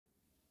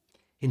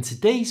In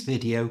today's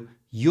video,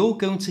 you're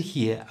going to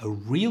hear a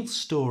real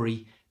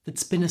story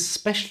that's been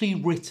especially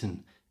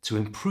written to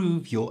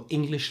improve your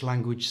English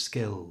language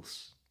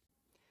skills.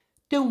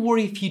 Don't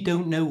worry if you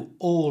don't know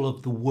all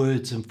of the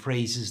words and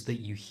phrases that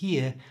you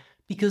hear,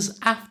 because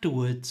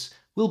afterwards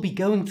we'll be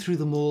going through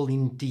them all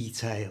in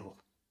detail.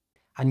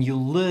 And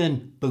you'll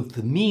learn both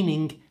the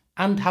meaning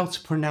and how to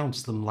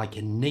pronounce them like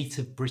a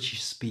native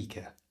British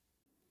speaker.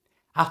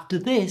 After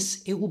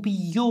this, it will be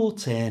your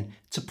turn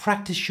to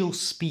practice your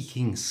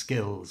speaking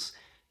skills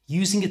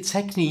using a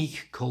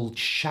technique called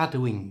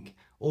shadowing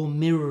or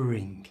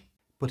mirroring.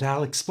 But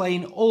I'll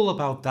explain all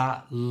about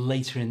that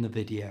later in the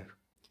video.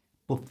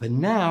 But for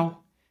now,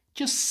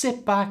 just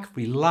sit back,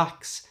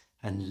 relax,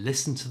 and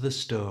listen to the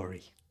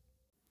story.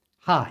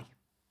 Hi,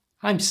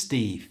 I'm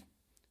Steve.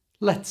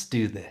 Let's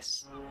do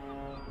this.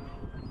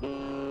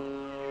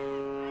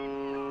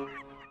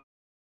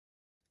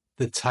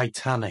 The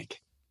Titanic.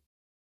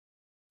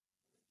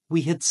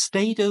 We had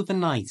stayed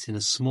overnight in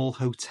a small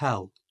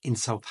hotel in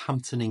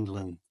Southampton,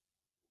 England.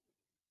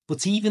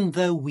 But even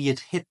though we had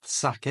hit the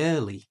sack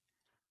early,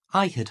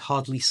 I had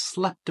hardly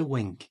slept a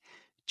wink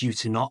due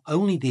to not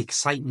only the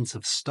excitement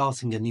of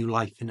starting a new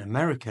life in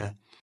America,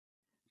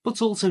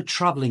 but also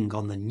travelling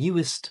on the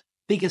newest,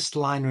 biggest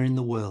liner in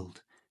the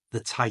world, the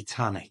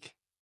Titanic.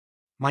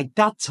 My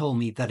dad told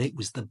me that it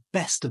was the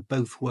best of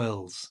both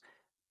worlds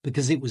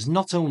because it was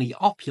not only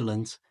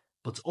opulent,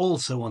 but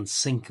also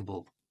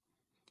unsinkable.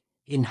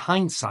 In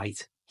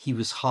hindsight, he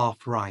was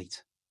half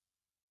right.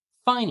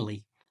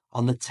 Finally,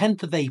 on the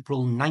 10th of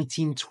April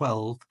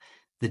 1912,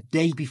 the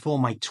day before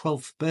my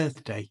 12th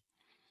birthday,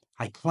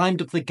 I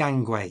climbed up the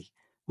gangway,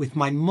 with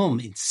my mum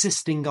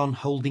insisting on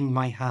holding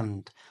my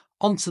hand,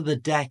 onto the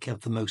deck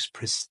of the most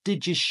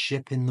prestigious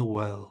ship in the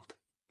world.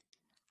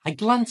 I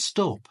glanced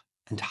up,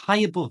 and high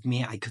above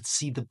me I could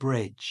see the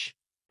bridge.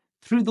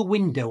 Through the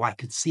window I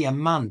could see a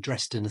man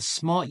dressed in a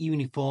smart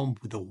uniform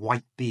with a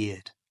white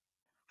beard.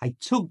 I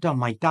tugged on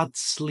my dad's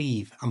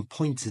sleeve and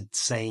pointed,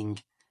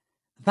 saying,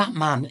 "That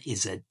man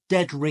is a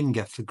dead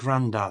ringer for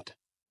Grandad."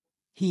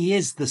 "He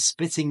is the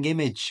spitting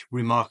image,"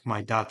 remarked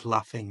my dad,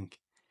 laughing.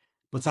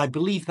 "But I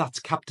believe that's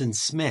Captain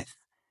Smith,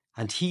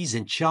 and he's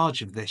in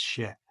charge of this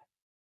ship."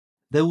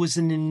 There was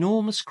an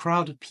enormous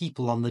crowd of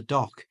people on the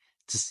dock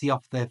to see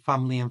off their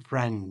family and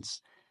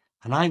friends,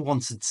 and I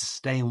wanted to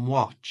stay and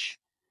watch.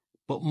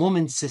 But Mum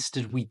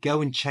insisted we go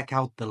and check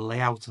out the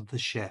layout of the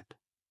ship.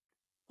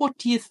 "What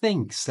do you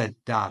think?" said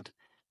Dad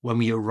when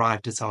we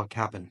arrived at our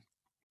cabin.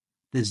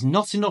 "There's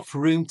not enough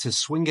room to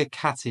swing a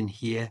cat in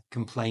here,"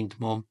 complained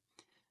Mum.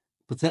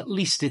 "But at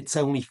least it's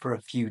only for a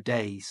few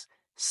days,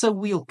 so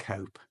we'll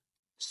cope."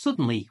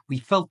 Suddenly we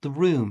felt the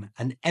room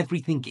and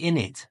everything in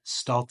it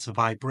start to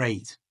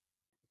vibrate.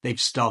 "They've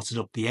started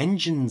up the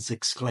engines,"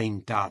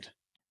 exclaimed Dad.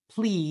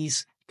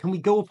 "Please, can we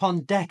go up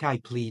on deck?" I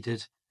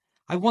pleaded.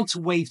 "I want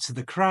to wave to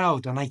the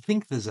crowd and I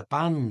think there's a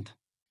band."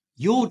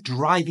 "You're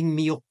driving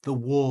me up the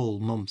wall,"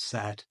 Mum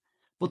said,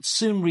 but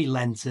soon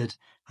relented,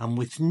 and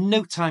with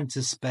no time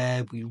to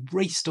spare we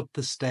raced up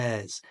the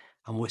stairs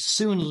and were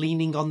soon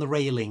leaning on the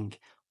railing,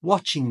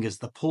 watching as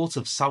the port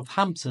of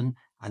Southampton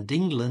and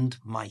England,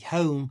 my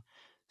home,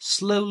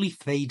 slowly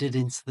faded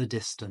into the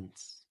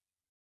distance.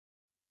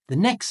 The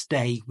next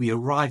day we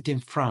arrived in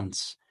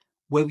France,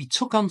 where we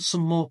took on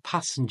some more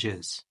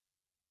passengers.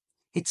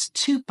 It's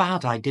too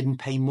bad I didn't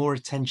pay more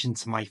attention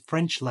to my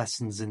French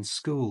lessons in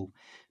school,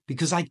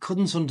 because I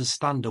couldn't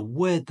understand a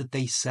word that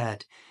they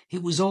said.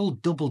 It was all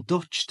double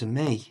Dutch to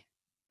me.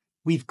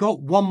 "We've got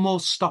one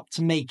more stop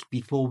to make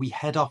before we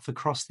head off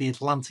across the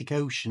Atlantic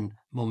Ocean,"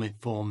 Mum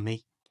informed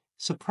me.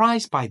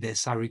 Surprised by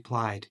this, I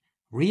replied,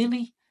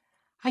 "Really?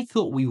 I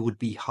thought we would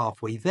be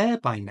halfway there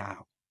by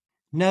now."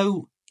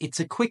 "No,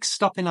 it's a quick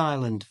stop in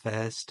Ireland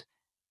first.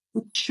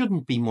 It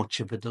shouldn't be much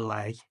of a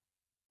delay."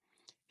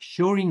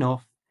 Sure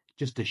enough,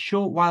 just a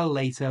short while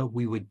later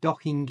we were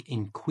docking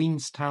in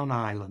Queenstown,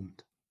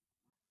 Ireland.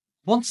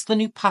 Once the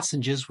new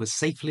passengers were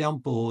safely on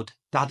board,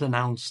 Dad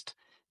announced,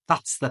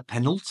 "That's the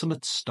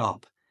penultimate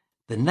stop.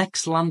 The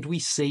next land we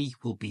see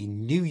will be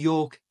New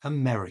York,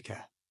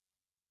 America."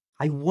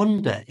 I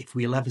wonder if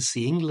we'll ever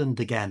see England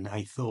again,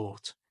 I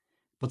thought,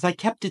 but I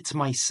kept it to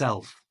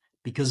myself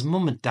because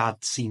Mum and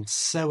Dad seemed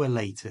so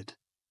elated.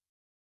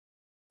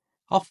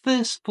 Our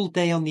first full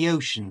day on the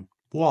ocean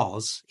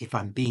was, if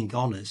I'm being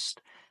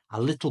honest,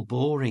 a little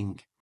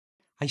boring.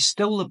 I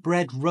stole a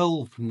bread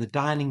roll from the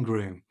dining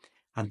room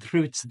and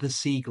threw it to the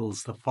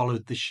seagulls that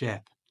followed the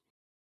ship.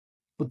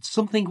 But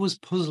something was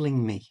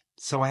puzzling me,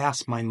 so I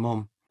asked my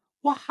mum,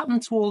 "What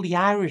happened to all the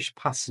Irish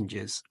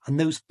passengers and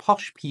those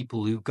posh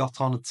people who got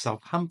on at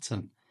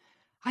Southampton?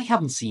 I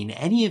haven't seen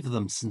any of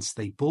them since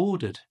they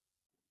boarded."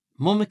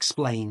 Mum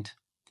explained,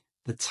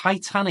 "The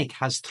Titanic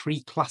has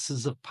 3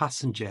 classes of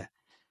passenger,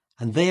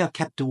 and they are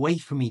kept away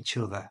from each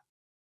other.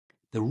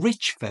 The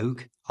rich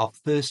folk are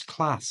first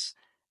class,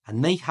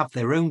 and they have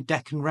their own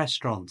deck and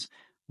restaurant,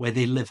 where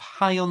they live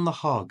high on the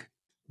hog.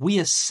 We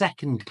are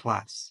second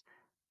class,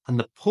 and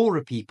the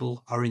poorer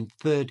people are in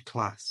third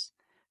class,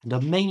 and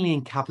are mainly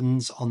in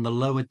cabins on the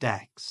lower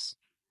decks."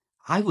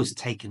 I was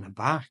taken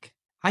aback.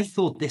 I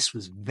thought this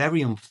was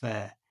very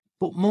unfair,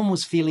 but Mum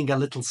was feeling a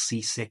little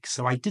seasick,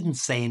 so I didn't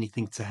say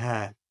anything to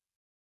her.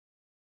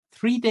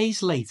 3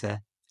 days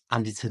later,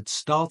 and it had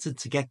started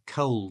to get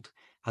cold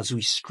as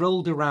we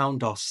strolled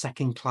around our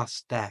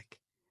second-class deck.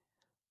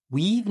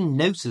 We even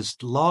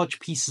noticed large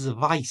pieces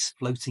of ice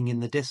floating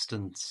in the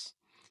distance.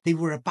 They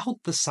were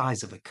about the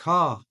size of a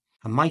car,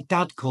 and my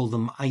dad called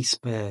them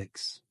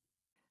icebergs.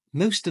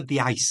 Most of the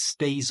ice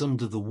stays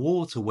under the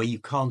water where you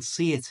can't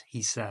see it,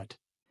 he said.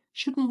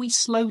 Shouldn't we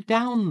slow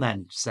down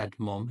then? Said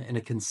Mum in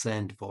a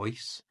concerned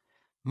voice.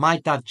 My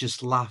dad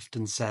just laughed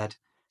and said,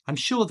 I'm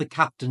sure the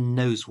captain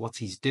knows what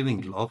he's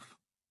doing, love.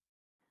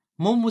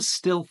 Mum was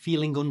still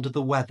feeling under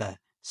the weather,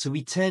 so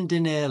we turned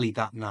in early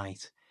that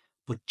night.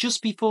 But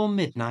just before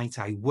midnight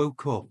I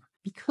woke up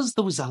because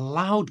there was a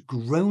loud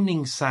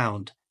groaning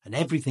sound and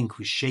everything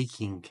was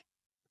shaking.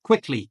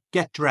 Quickly,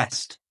 get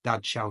dressed,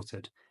 Dad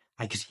shouted.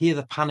 I could hear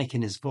the panic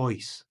in his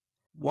voice.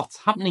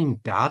 What's happening,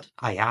 Dad?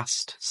 I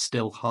asked,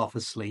 still half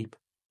asleep.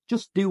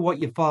 Just do what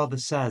your father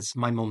says,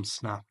 my mum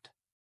snapped.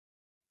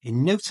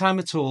 In no time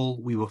at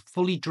all, we were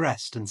fully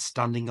dressed and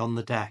standing on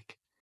the deck.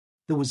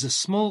 There was a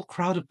small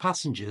crowd of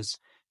passengers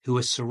who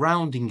were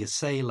surrounding a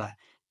sailor,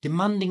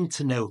 demanding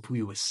to know if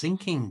we were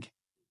sinking.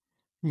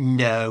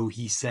 No,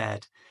 he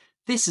said.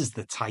 This is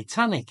the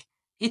Titanic.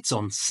 It's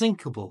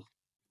unsinkable.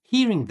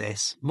 Hearing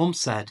this, Mum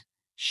said,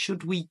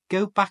 should we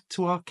go back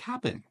to our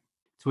cabin?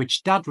 To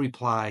which Dad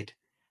replied,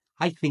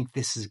 I think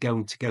this is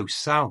going to go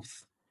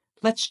south.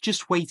 Let's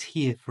just wait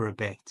here for a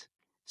bit.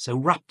 So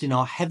wrapped in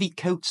our heavy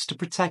coats to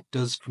protect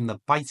us from the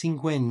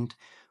biting wind,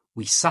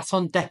 we sat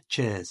on deck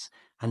chairs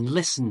and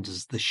listened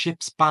as the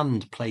ship's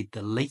band played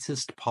the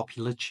latest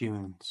popular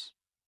tunes.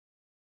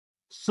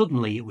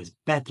 Suddenly it was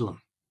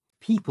bedlam.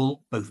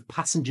 People, both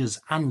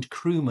passengers and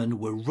crewmen,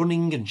 were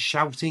running and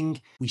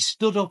shouting. We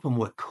stood up and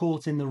were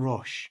caught in the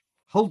rush.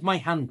 Hold my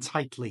hand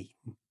tightly,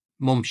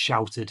 Mum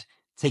shouted,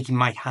 taking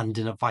my hand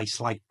in a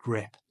vice-like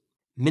grip.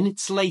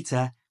 Minutes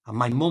later, and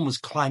my mum was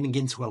climbing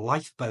into a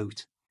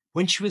lifeboat.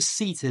 When she was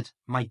seated,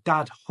 my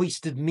dad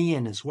hoisted me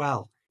in as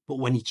well. But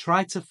when he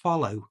tried to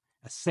follow,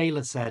 a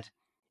sailor said,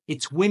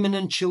 It's women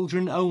and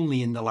children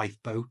only in the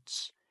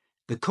lifeboats.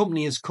 The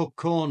company has cut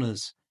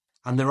corners,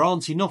 and there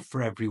aren't enough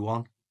for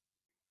everyone.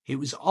 It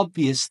was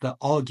obvious that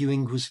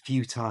arguing was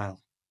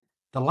futile.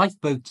 The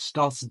lifeboat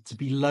started to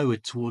be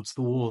lowered towards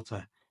the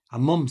water,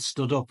 and Mum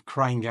stood up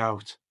crying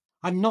out,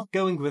 I'm not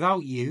going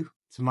without you,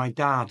 to my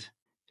dad,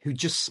 who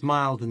just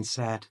smiled and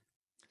said,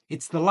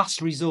 It's the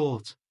last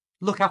resort.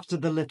 Look after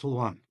the little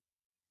one.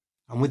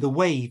 And with a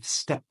wave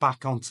stepped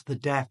back onto the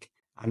deck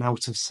and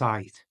out of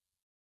sight.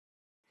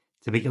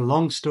 To make a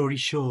long story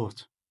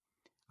short,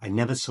 I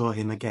never saw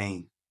him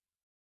again.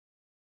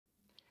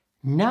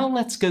 Now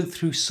let's go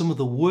through some of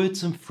the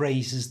words and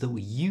phrases that were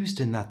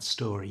used in that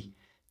story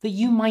that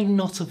you might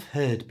not have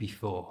heard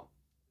before.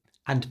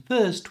 And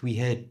first we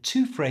heard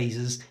two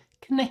phrases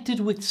connected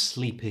with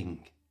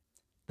sleeping.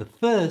 The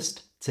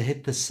first, to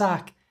hit the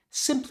sack,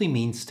 simply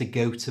means to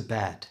go to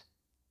bed.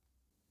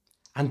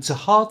 And to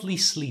hardly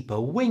sleep a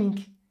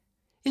wink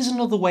is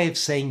another way of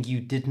saying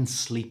you didn't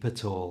sleep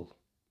at all.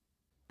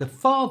 The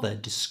father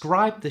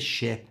described the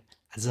ship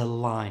as a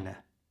liner,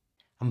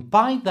 and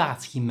by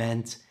that he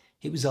meant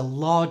it was a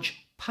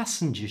large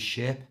passenger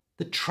ship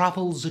that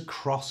travels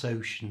across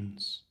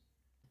oceans.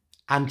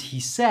 And he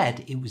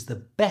said it was the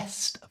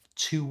best of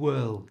two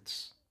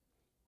worlds.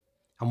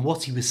 And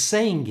what he was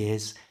saying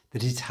is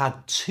that it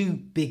had two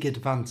big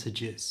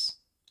advantages.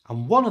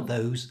 And one of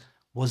those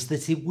was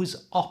that it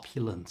was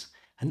opulent.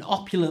 And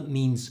opulent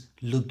means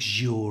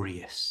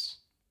luxurious.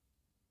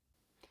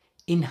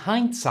 In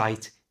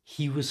hindsight,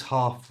 he was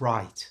half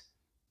right.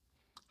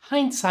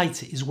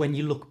 Hindsight is when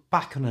you look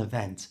back on an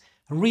event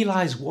and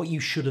realise what you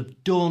should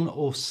have done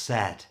or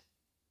said.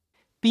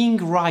 Being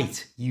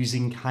right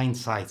using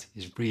hindsight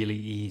is really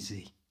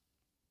easy.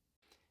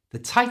 The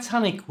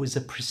Titanic was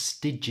a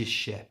prestigious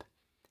ship,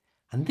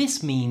 and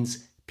this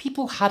means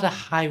people had a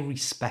high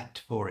respect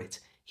for it.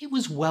 It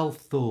was well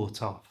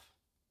thought of.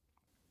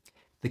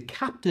 The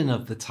captain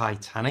of the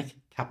Titanic,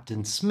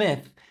 Captain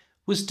Smith,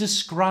 was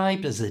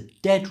described as a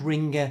dead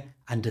ringer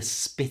and a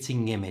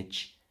spitting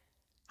image.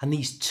 And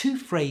these two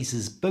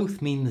phrases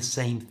both mean the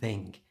same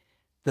thing,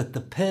 that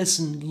the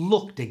person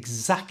looked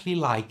exactly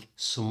like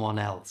someone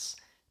else.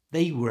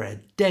 They were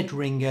a dead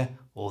ringer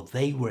or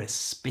they were a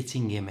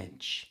spitting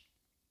image.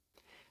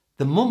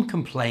 The mum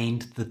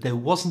complained that there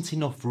wasn't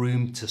enough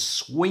room to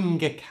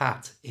swing a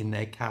cat in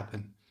their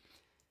cabin.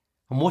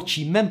 And what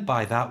she meant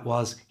by that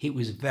was it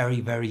was very,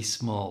 very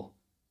small.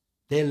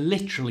 There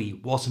literally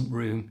wasn't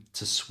room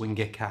to swing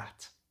a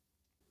cat.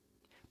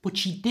 But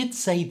she did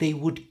say they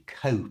would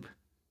cope.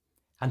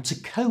 And to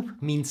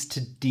cope means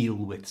to deal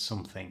with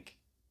something.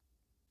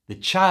 The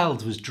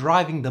child was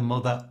driving the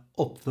mother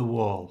up the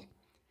wall,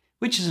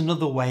 which is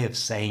another way of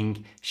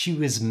saying she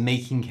was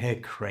making her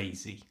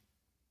crazy.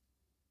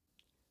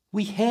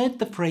 We heard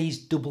the phrase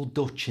double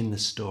Dutch in the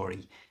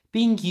story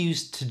being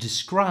used to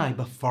describe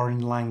a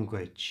foreign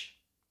language.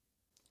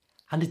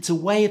 And it's a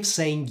way of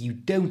saying you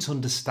don't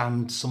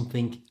understand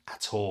something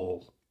at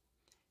all.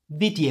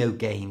 Video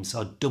games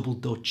are double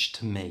Dutch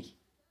to me.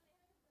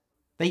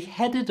 They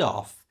headed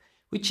off,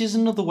 which is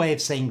another way of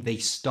saying they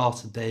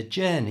started their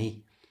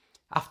journey,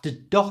 after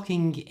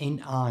docking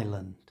in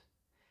Ireland.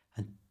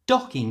 And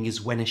docking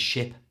is when a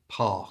ship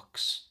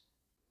parks.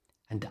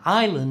 And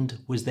Ireland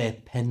was their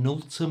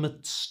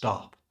penultimate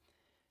stop.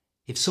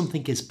 If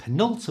something is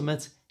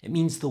penultimate, it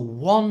means the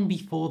one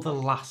before the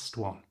last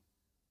one,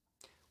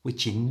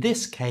 which in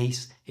this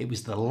case, it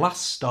was the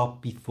last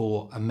stop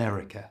before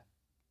America.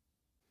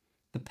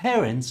 The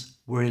parents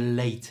were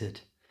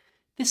elated.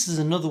 This is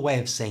another way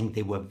of saying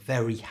they were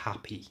very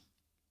happy.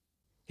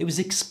 It was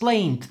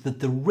explained that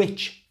the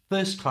rich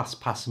first-class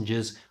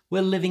passengers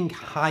were living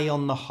high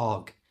on the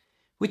hog,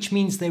 which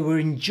means they were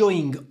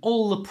enjoying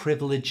all the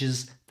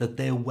privileges that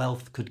their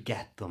wealth could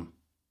get them.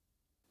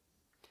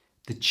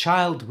 The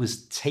child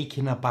was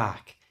taken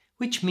aback,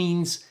 which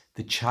means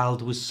the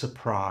child was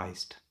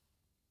surprised.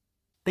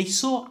 They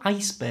saw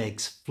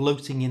icebergs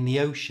floating in the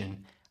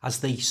ocean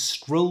as they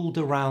strolled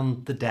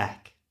around the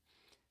deck.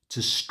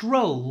 To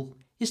stroll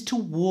is to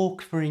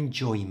walk for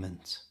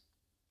enjoyment.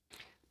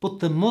 But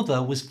the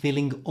mother was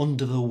feeling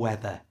under the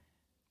weather,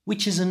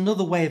 which is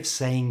another way of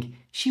saying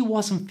she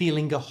wasn't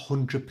feeling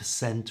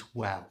 100%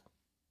 well.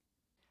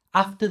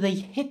 After they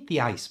hit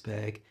the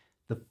iceberg,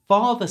 the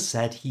father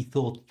said he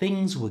thought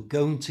things were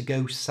going to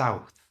go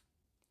south,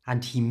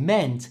 and he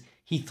meant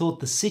he thought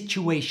the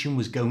situation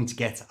was going to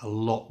get a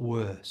lot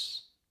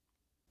worse.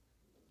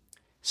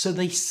 So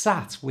they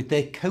sat with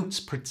their coats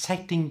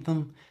protecting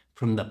them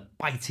from the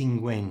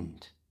biting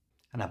wind,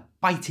 and a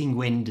biting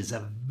wind is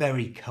a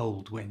very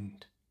cold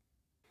wind.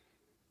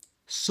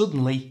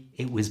 Suddenly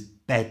it was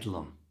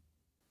bedlam.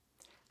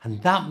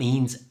 And that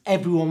means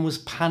everyone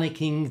was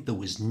panicking, there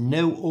was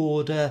no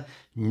order,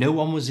 no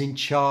one was in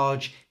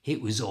charge,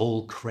 it was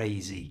all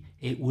crazy.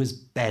 It was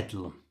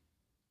bedlam.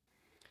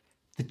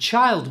 The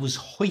child was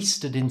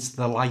hoisted into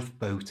the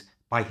lifeboat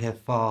by her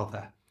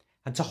father,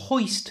 and to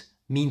hoist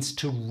means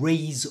to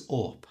raise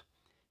up.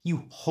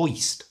 You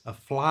hoist a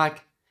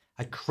flag,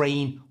 a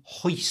crane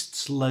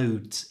hoists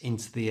loads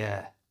into the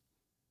air.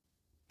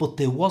 But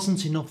there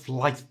wasn't enough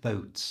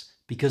lifeboats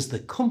because the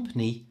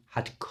company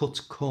had cut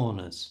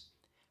corners.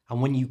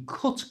 And when you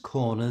cut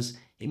corners,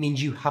 it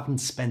means you haven't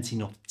spent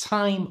enough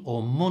time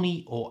or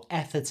money or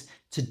effort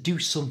to do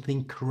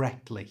something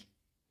correctly.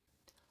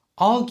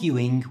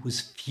 Arguing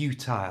was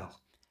futile,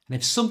 and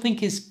if something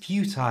is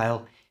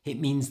futile, it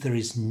means there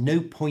is no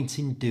point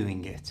in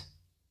doing it.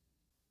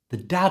 The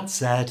dad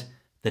said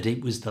that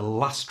it was the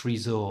last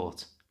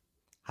resort,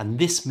 and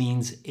this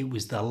means it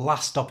was the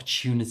last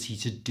opportunity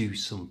to do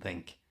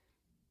something.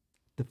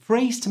 The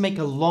phrase "to make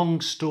a long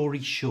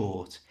story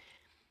short"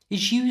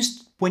 is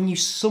used when you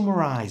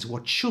summarise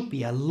what should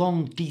be a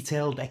long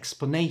detailed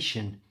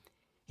explanation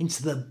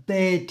into the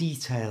bare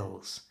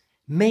details,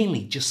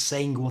 mainly just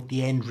saying what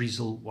the end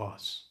result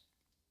was.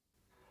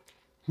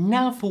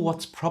 Now for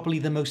what's probably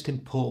the most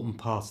important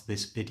part of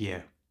this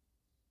video.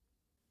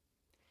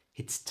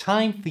 It's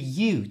time for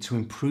you to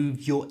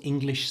improve your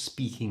English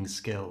speaking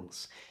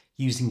skills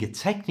using a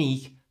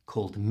technique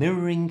called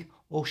mirroring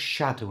or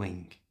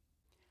shadowing.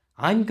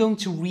 I'm going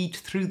to read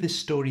through this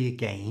story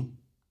again,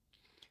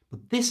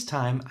 but this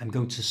time I'm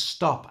going to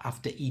stop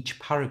after each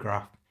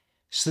paragraph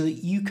so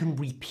that you can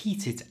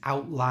repeat it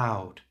out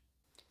loud,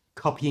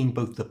 copying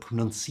both the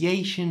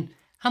pronunciation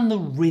and the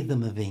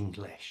rhythm of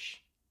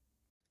English.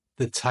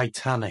 The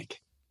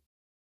Titanic.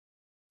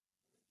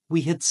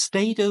 We had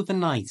stayed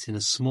overnight in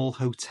a small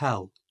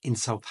hotel in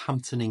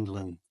Southampton,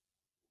 England.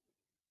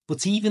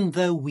 But even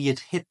though we had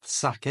hit the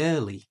sack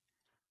early,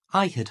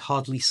 I had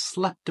hardly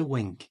slept a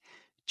wink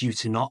due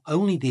to not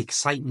only the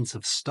excitement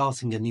of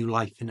starting a new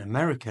life in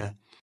America,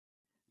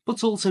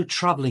 but also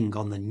travelling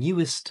on the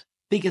newest,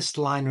 biggest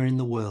liner in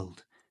the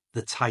world,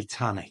 the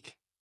Titanic.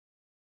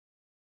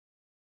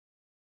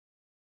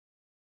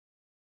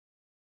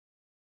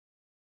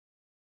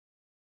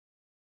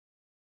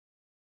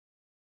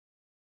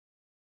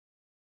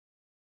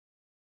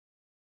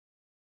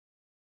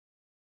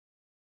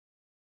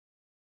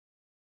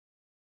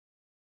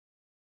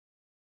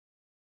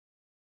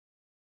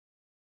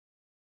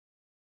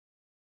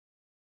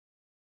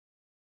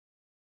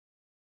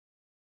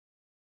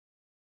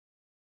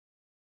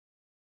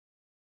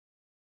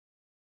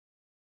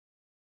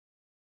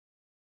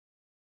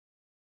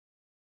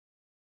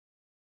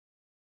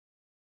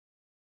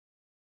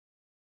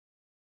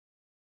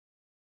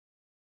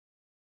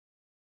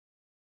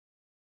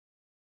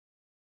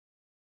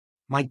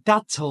 My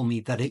dad told me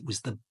that it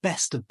was the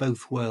best of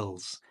both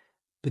worlds,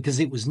 because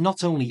it was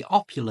not only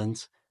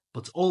opulent,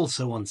 but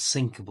also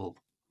unsinkable.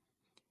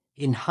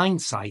 In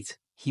hindsight,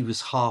 he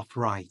was half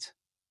right.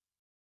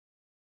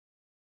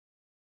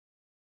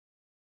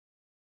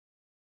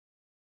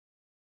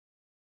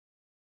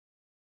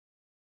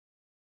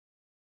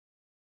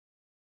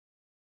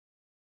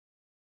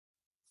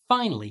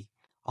 Finally,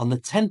 on the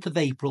 10th of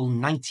April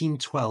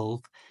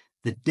 1912,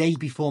 the day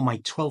before my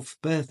 12th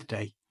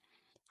birthday,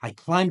 I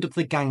climbed up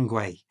the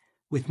gangway,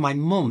 with my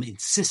mum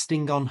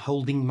insisting on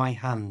holding my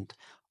hand,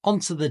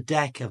 onto the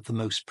deck of the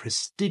most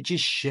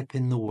prestigious ship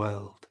in the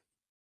world.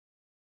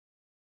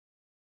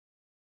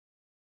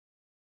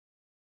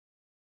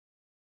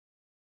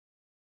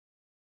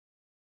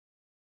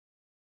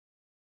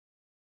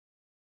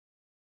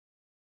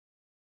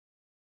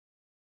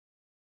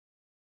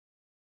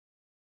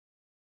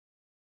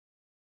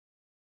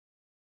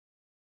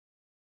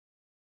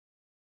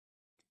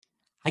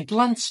 I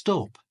glanced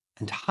up,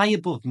 and high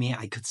above me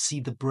I could see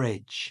the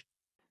bridge.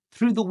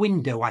 Through the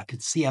window I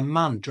could see a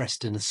man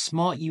dressed in a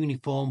smart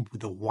uniform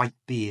with a white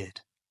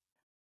beard.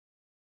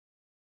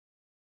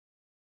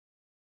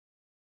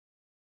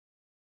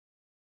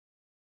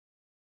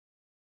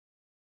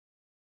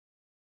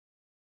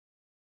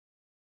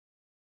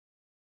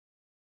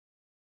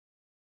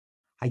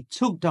 I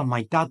tugged on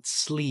my dad's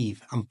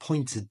sleeve and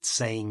pointed,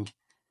 saying,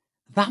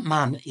 "That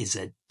man is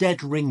a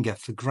dead ringer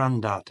for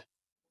Grandad."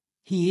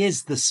 "He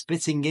is the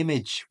spitting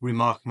image,"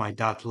 remarked my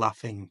dad,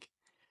 laughing.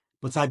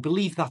 "But I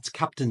believe that's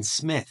Captain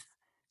Smith,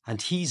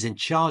 and he's in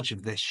charge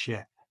of this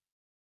ship."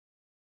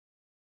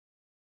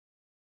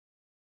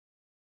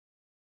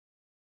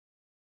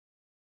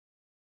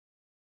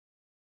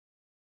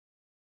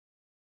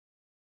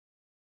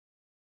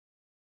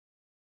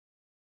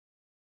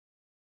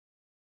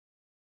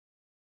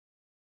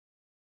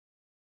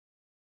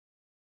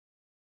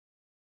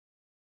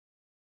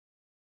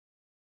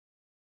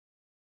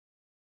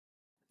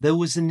 There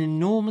was an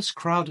enormous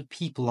crowd of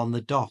people on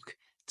the dock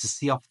to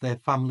see off their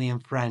family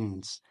and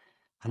friends,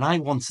 and I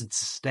wanted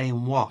to stay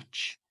and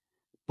watch,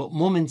 but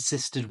Mum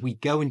insisted we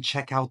go and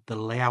check out the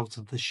layout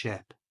of the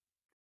ship.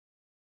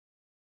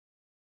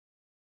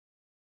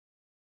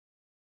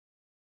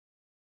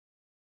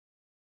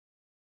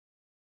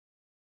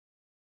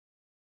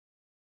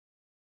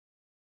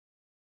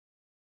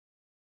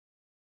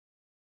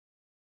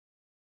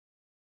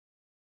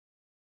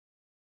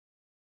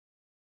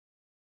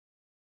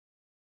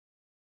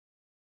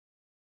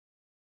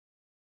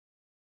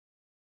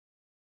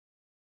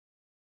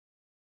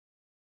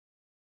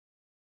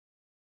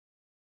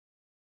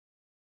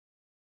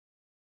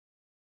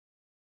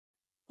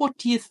 "What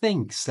do you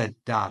think?" said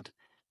Dad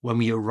when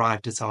we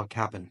arrived at our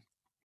cabin.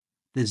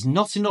 "There's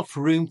not enough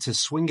room to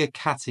swing a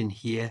cat in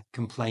here,"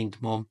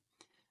 complained Mum,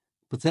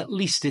 "but at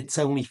least it's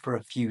only for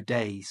a few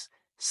days,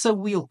 so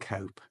we'll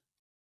cope."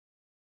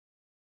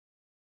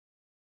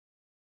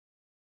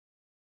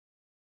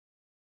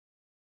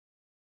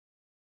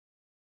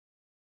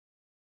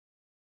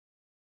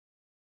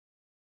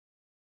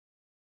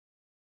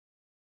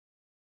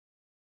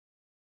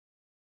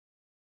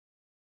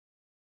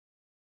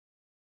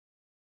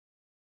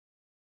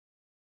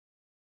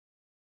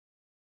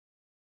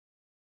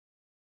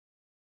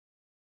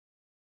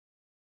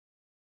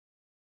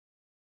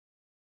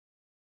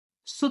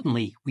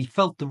 Suddenly we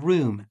felt the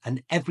room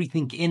and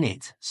everything in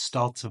it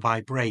start to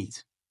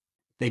vibrate.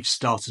 "They've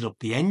started up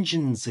the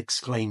engines,"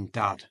 exclaimed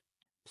Dad.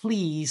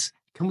 "Please,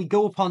 can we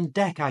go up on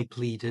deck?" I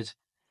pleaded.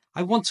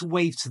 "I want to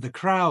wave to the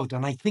crowd,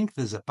 and I think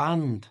there's a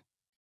band."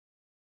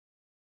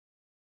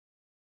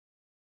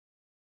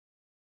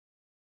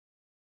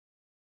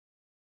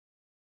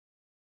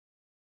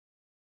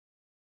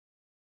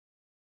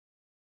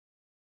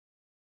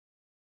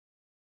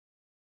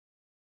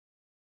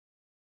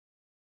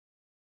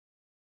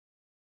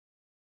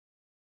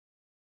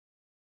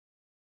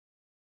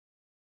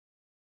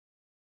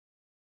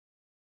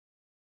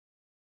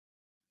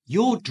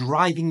 "You're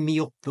driving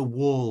me up the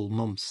wall,"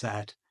 Mum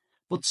said,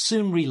 but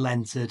soon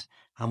relented,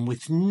 and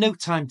with no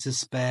time to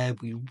spare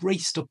we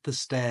raced up the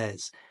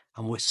stairs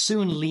and were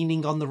soon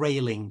leaning on the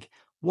railing,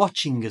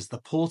 watching as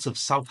the port of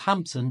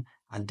Southampton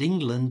and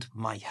England,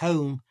 my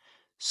home,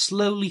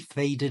 slowly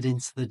faded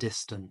into the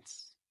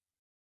distance.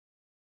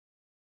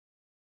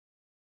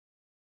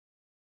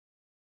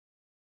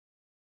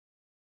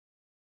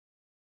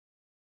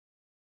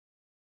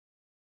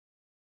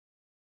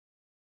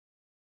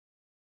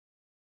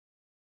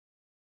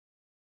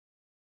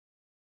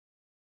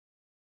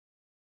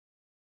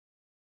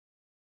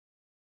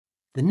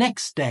 The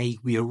next day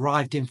we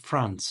arrived in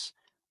France,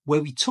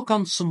 where we took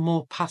on some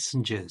more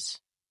passengers.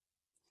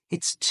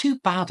 It's too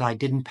bad I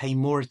didn't pay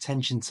more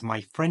attention to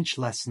my French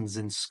lessons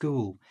in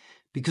school,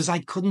 because I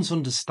couldn't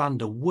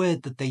understand a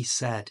word that they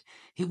said.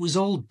 It was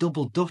all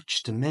double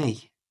Dutch to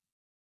me.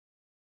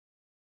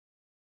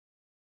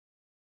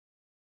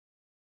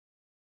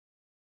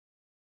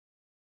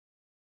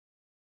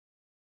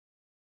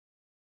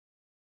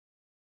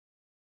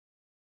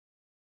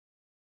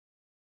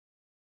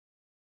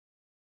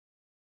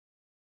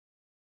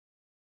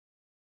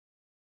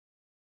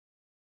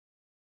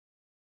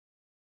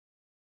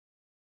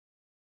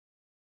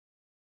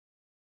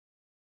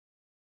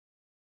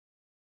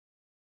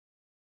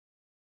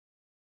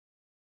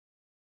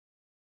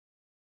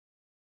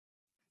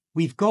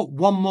 "We've got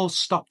one more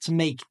stop to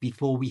make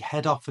before we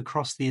head off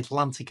across the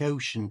Atlantic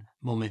Ocean,"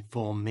 Mum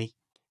informed me.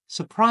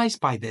 Surprised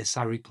by this,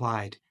 I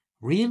replied,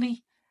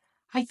 "Really?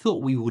 I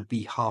thought we would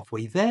be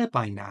halfway there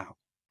by now."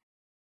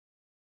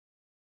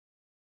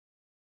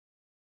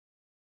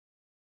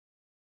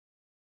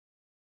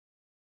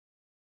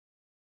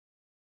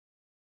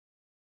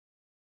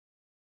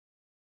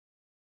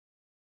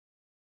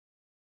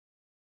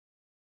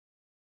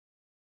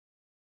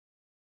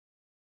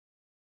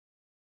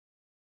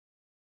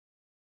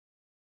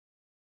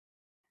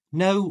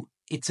 No,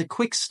 it's a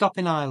quick stop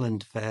in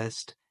Ireland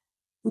first.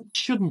 It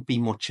shouldn't be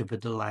much of a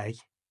delay.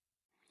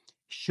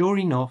 Sure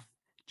enough,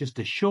 just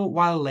a short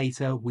while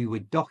later we were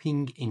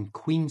docking in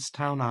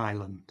Queenstown,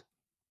 Ireland.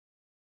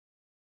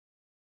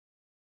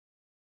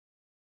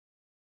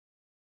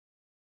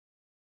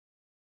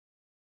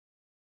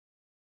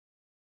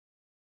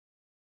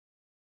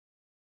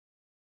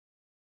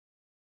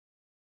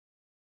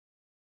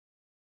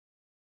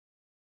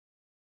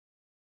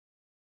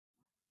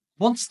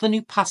 Once the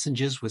new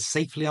passengers were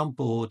safely on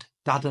board,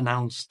 Dad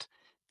announced,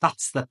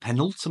 "That's the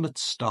penultimate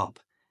stop.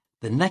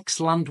 The next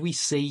land we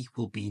see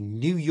will be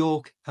New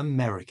York,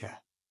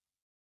 America."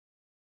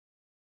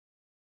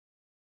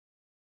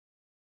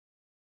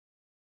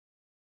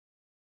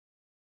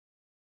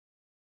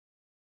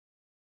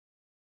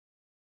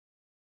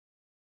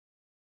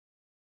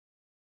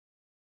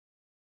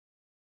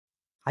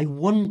 I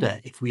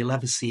wonder if we'll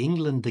ever see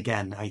England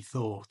again, I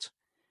thought,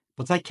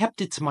 but I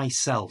kept it to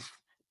myself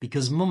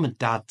because Mum and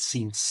Dad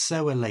seemed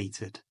so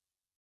elated.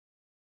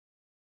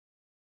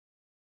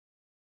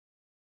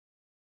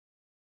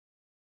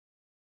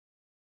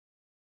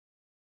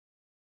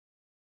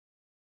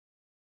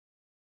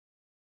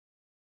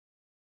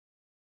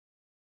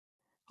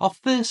 Our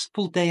first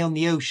full day on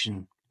the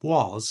ocean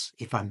was,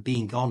 if I'm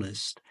being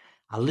honest,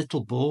 a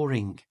little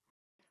boring.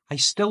 I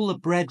stole a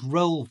bread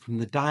roll from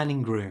the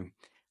dining room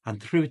and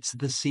threw it to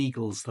the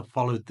seagulls that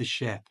followed the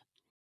ship.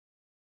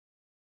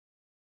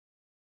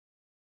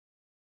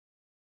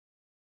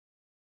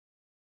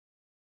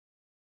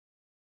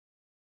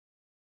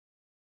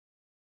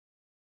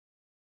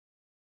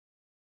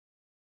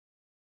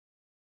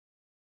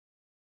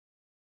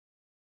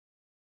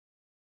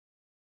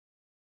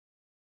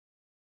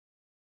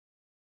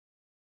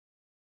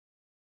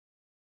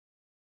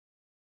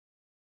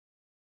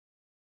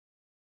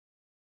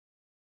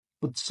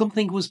 But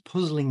something was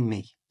puzzling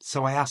me,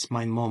 so I asked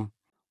my mum,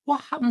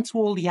 "What happened to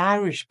all the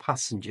Irish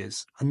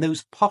passengers and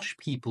those posh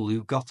people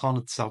who got on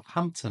at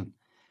Southampton?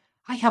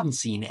 I haven't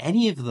seen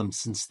any of them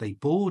since they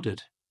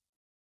boarded."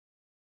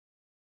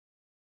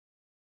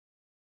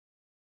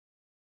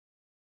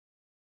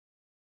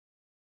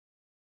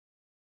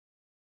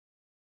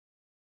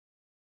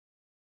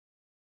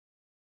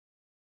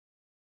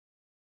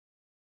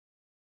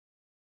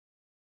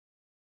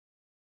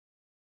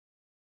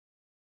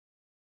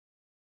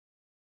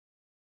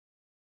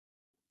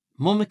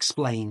 Mum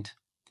explained,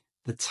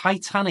 "The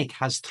Titanic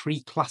has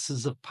three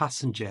classes of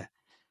passenger,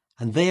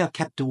 and they are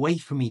kept away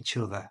from each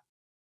other.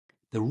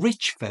 The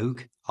rich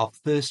folk are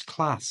first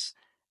class,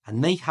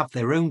 and they have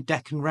their own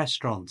deck and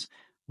restaurant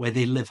where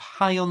they live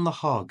high on the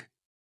hog.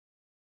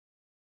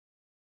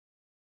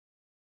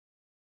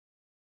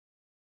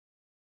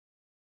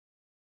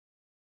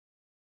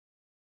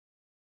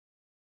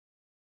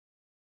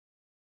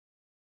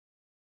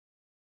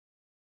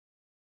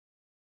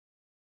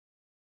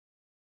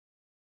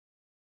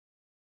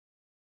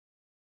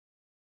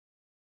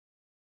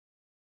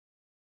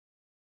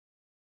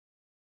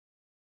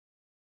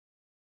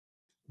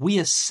 'We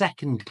are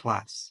second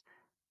class,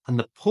 and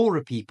the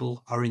poorer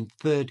people are in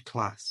third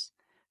class,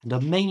 and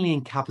are mainly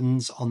in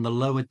cabins on the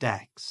lower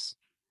decks.'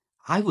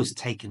 I was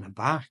taken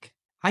aback.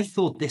 I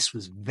thought this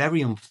was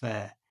very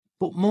unfair,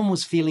 but Mum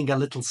was feeling a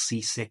little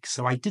seasick,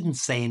 so I didn't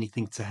say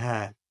anything to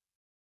her.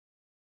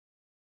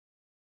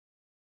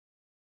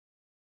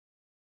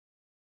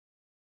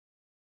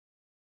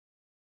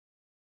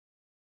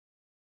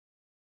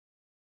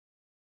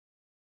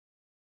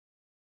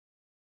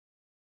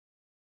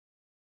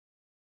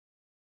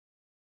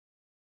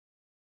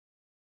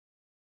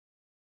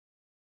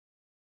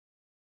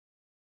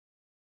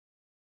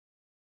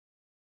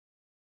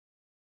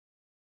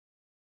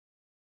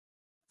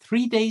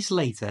 3 days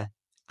later,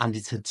 and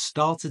it had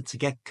started to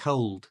get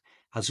cold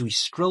as we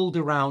strolled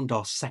around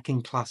our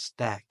second-class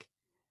deck.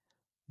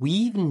 We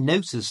even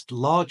noticed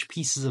large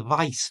pieces of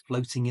ice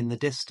floating in the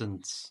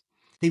distance.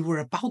 They were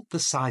about the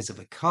size of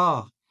a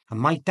car, and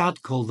my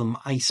dad called them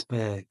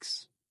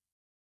icebergs.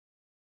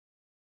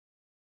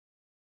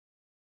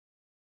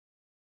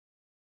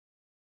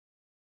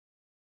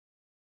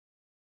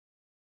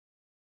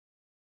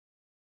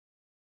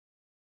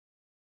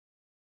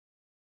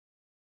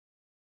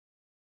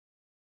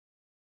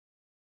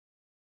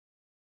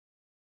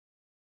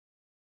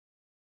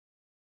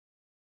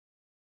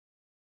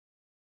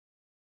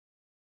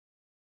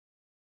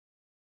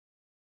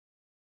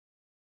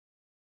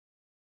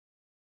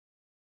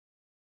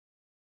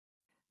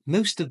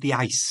 "Most of the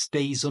ice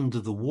stays under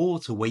the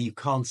water where you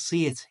can't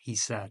see it," he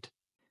said.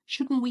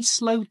 "Shouldn't we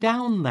slow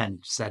down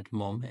then?" said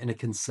Mum in a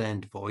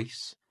concerned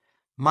voice.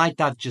 My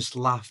dad just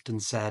laughed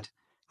and said,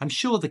 "I'm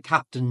sure the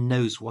captain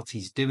knows what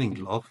he's doing,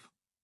 love."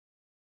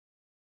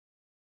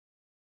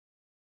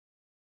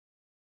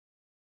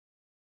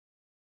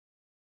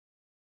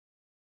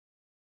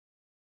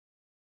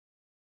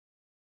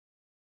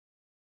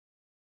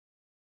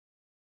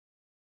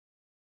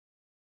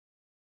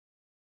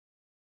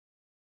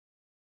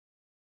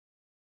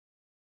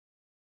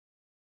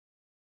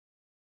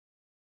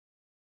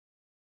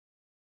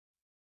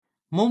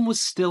 Mum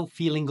was still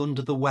feeling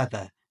under the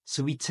weather,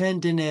 so we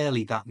turned in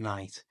early that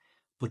night.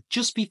 But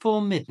just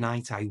before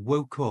midnight I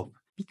woke up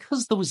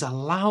because there was a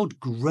loud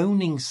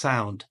groaning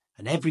sound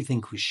and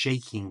everything was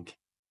shaking.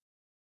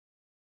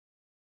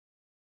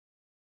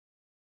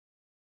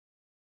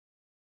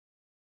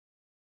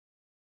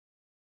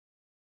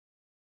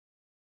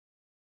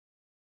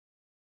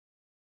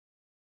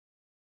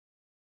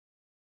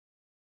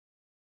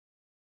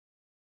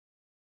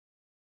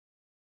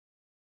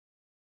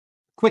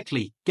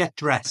 Quickly, get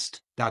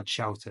dressed, Dad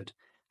shouted.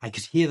 I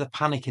could hear the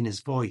panic in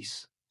his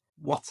voice.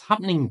 What's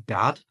happening,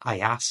 Dad? I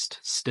asked,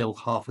 still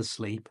half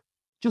asleep.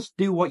 Just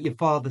do what your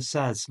father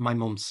says, my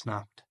mum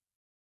snapped.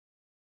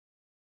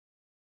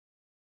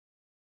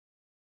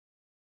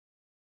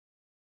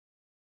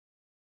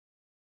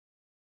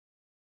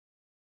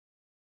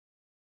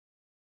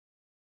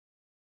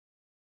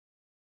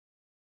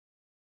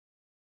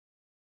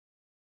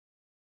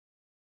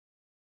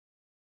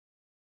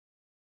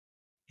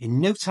 In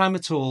no time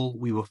at all,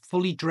 we were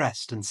fully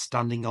dressed and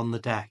standing on the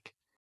deck.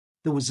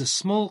 There was a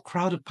small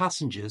crowd of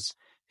passengers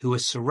who were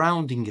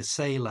surrounding a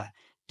sailor,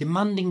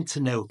 demanding to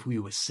know if we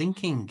were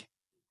sinking.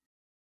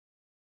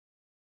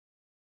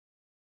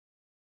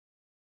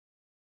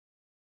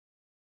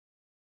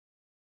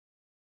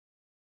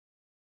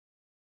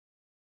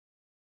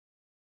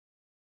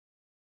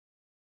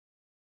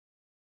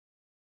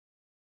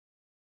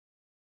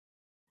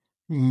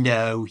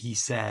 No, he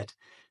said.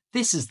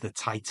 This is the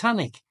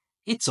Titanic.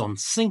 It's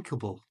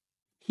unsinkable.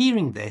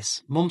 Hearing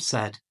this, Mum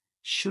said,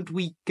 should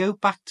we go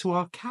back to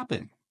our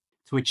cabin?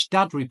 To which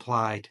Dad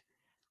replied,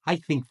 I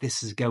think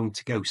this is going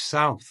to go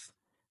south.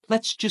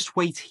 Let's just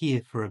wait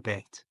here for a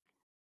bit.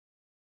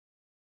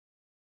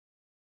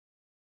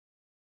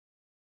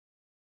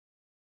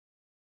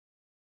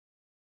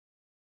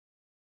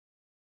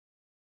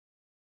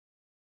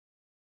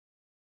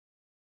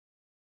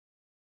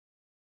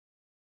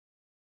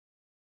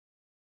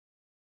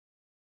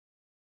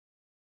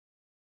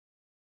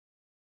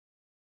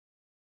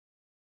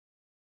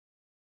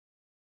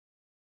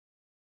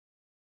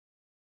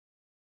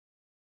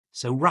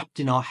 So wrapped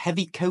in our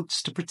heavy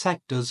coats to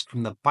protect us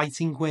from the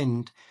biting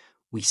wind,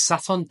 we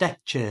sat on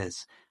deck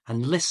chairs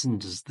and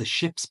listened as the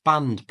ship's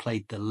band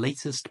played the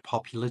latest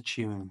popular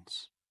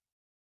tunes.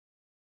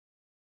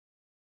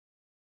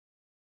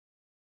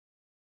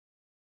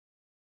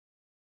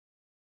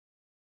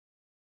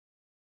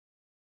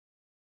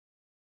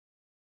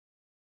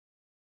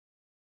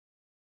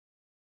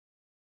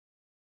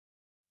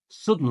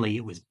 Suddenly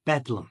it was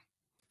bedlam.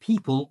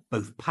 People,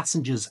 both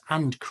passengers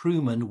and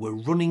crewmen, were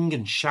running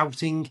and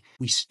shouting.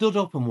 We stood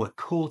up and were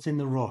caught in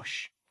the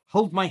rush.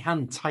 Hold my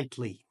hand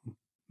tightly,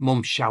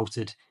 Mum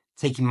shouted,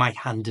 taking my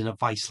hand in a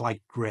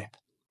vice-like grip.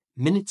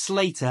 Minutes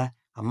later,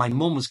 and my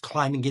mum was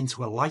climbing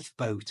into a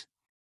lifeboat.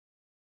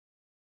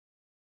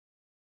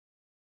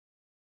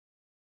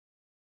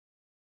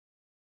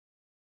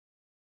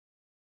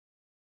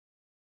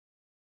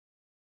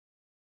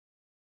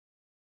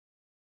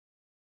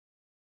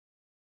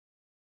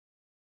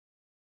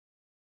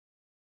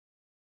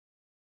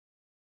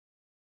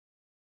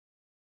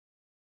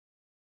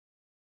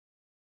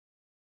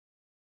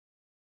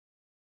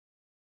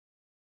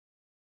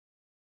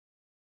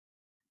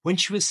 When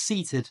she was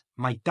seated,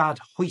 my dad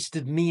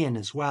hoisted me in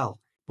as well.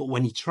 But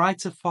when he tried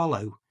to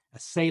follow, a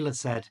sailor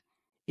said,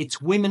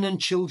 it's women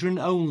and children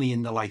only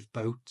in the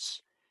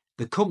lifeboats.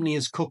 The company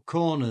has cut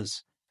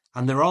corners,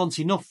 and there aren't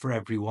enough for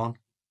everyone.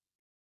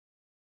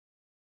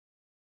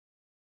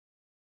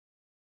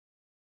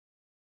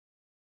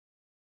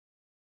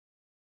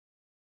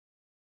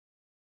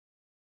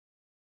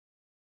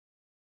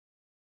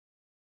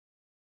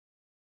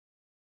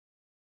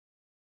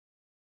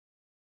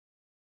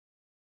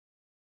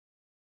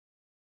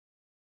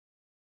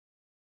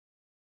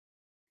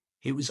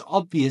 It was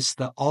obvious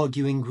that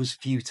arguing was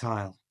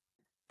futile.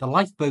 The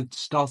lifeboat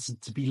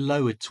started to be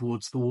lowered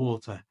towards the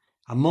water,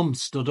 and Mum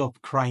stood up,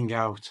 crying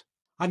out,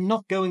 I'm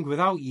not going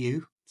without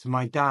you, to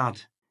my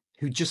dad,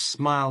 who just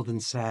smiled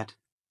and said,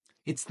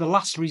 it's the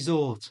last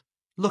resort.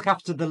 Look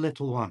after the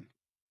little one.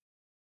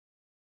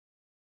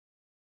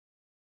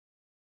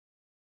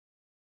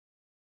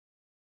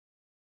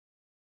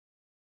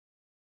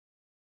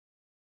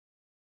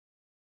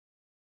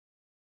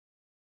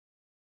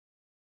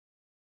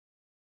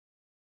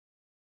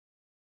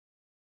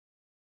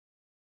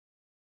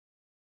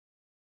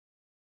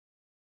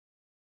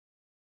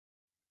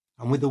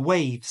 And with a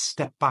wave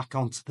stepped back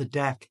onto the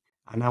deck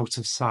and out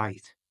of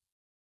sight.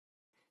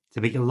 To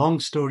make a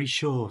long story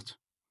short,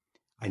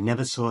 I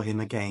never saw him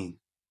again.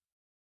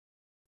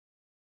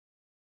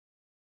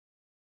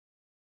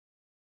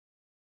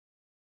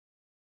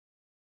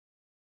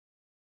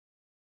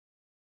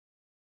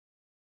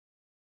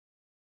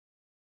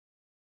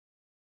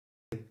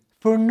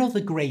 For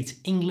another great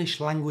English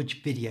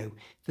language video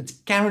that's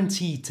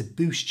guaranteed to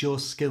boost your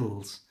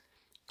skills,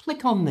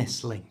 click on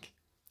this link.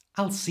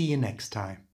 I'll see you next time.